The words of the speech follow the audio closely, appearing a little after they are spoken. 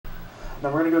Now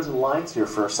we're going to go to the lines here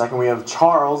for a second. We have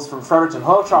Charles from Fredericton.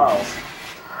 Hello, Charles.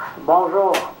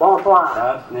 Bonjour,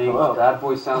 bonsoir. That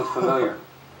voice sounds familiar.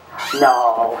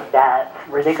 No, that's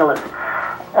ridiculous.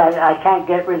 I can't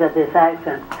get rid of this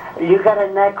accent. You got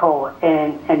an echo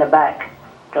in the back.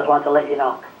 Just want to let you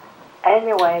know.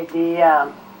 Anyway,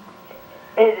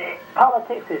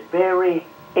 politics is very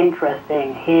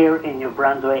interesting here in New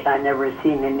Brunswick. I never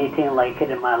seen anything like it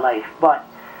in my life. But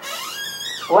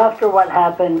after what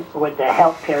happened with the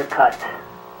healthcare cuts,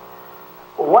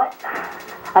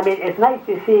 I mean, it's nice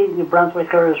to see New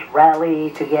Brunswickers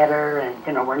rally together,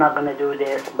 and we're not going to do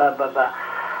this, blah blah blah.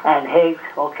 And Higgs,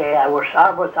 okay, I was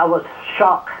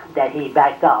shocked that he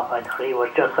backed off. I thought he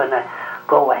was just going to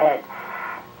go ahead.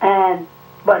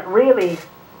 But really,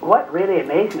 what really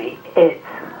amazed me is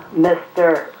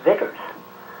Mr. Vickers.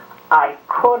 I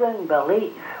couldn't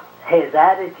believe his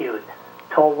attitude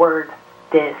toward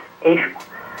this issue.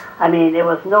 I mean,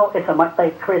 it's a much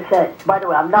like Kris said. By the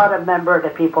way, I'm not a member of the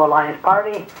People Alliance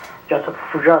Party, just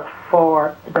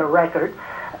for the record.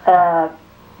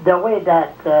 The way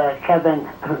that Kevin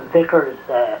Vickers'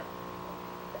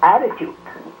 attitude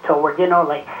toward,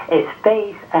 like his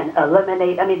face and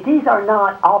eliminate, I mean, these are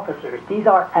not officers, these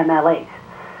are MLAs.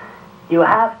 You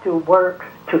have to work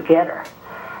together.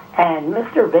 And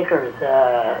Mr. Vickers,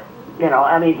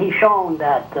 I mean, he's shown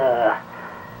that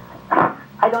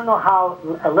I don't know how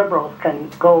liberals can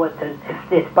go if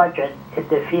this budget is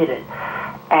defeated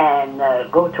and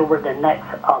go toward the next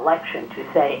election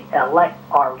to say, elect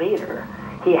our leader.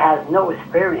 He has no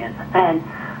experience. And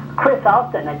Kris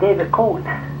Austin and David Cohn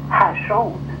have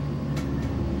shown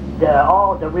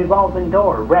the revolving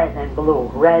door, red and blue,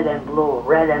 red and blue,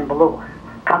 red and blue.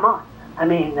 Come on. I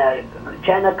mean,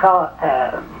 Jenica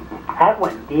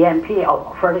Atwin, the MP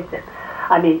of Fredericton,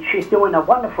 I mean, she's doing a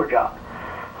wonderful job.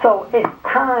 So it's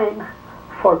time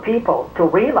for people to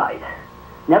realize,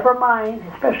 never mind,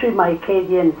 especially my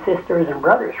Acadian sisters and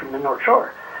brothers from the North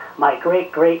Shore, my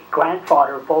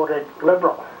great-great-grandfather voted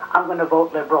Liberal. I'm going to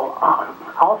vote Liberal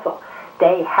also.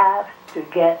 They have to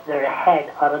get their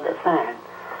head out of the sand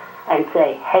and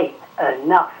say, hey,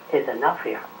 enough is enough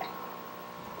here.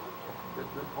 Good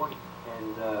point.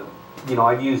 And,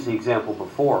 I've used the example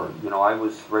before. I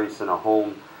was raised in a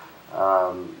home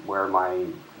where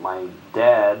my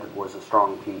dad was a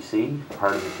strong PC,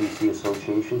 part of the PC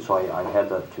Association, so I had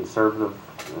the conservative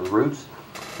roots.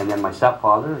 And then my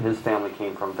stepfather, his family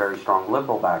came from very strong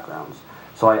liberal backgrounds.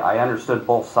 So I understood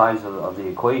both sides of the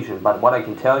equation, but what I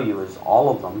can tell you is all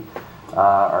of them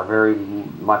are very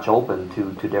much open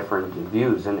to different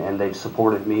views, and they've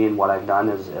supported me in what I've done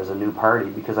as a new party,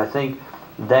 because I think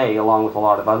they, along with a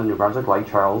lot of other New Brunswick, like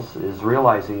Charles, is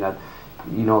realizing that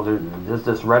there's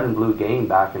this red and blue game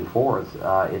back and forth.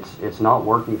 It's not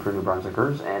working for New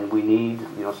Brunswickers, and we need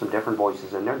some different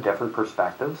voices in there, different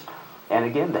perspectives, and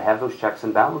again, to have those checks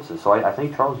and balances. So I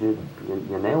think, Charles, you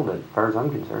nailed it, as far as I'm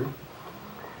concerned.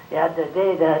 Yeah, the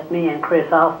day that me and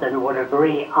Kris Austin would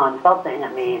agree on something,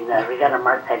 I mean, we got to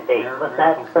mark that date. Was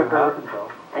that for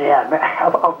yeah,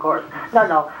 of course.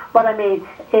 No, but I mean,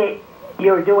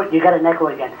 you got an echo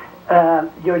again.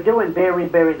 You're doing very,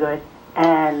 very good,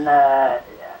 and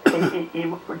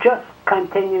you just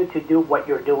continue to do what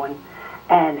you're doing.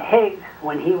 And Higgs,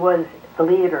 when he was the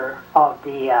leader of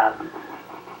the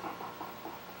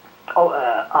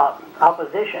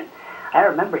opposition, I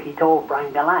remember he told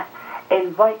Brian Gallant,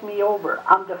 invite me over.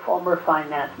 I'm the former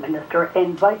finance minister.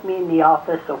 Invite me in the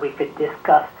office so we could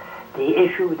discuss the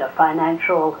issue, the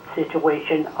financial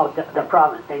situation of the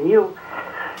province. And you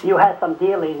had some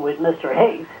dealing with Mr.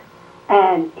 Higgs,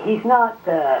 and he's not,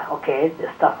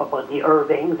 the stuff about the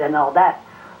Irvings and all that,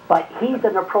 but he's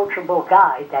an approachable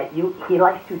guy that he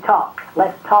likes to talk.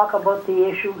 Let's talk about the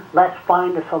issue. Let's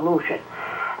find a solution.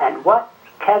 And what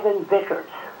Kevin Vickers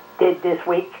did this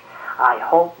week, I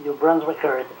hope New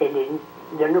Brunswickers,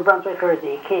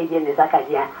 the Acadian, les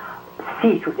Acadiens,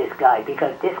 see through this guy,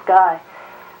 because this guy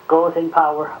goes in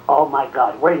power. Oh my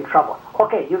God, we're in trouble.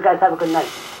 Okay, you guys have a good night.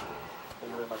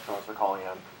 Thank you very much, Charles, for calling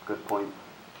in. Good point.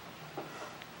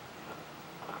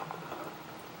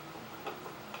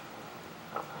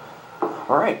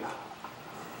 All right.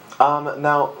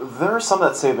 Now, there are some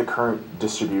that say the current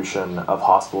distribution of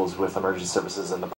hospitals with emergency services in the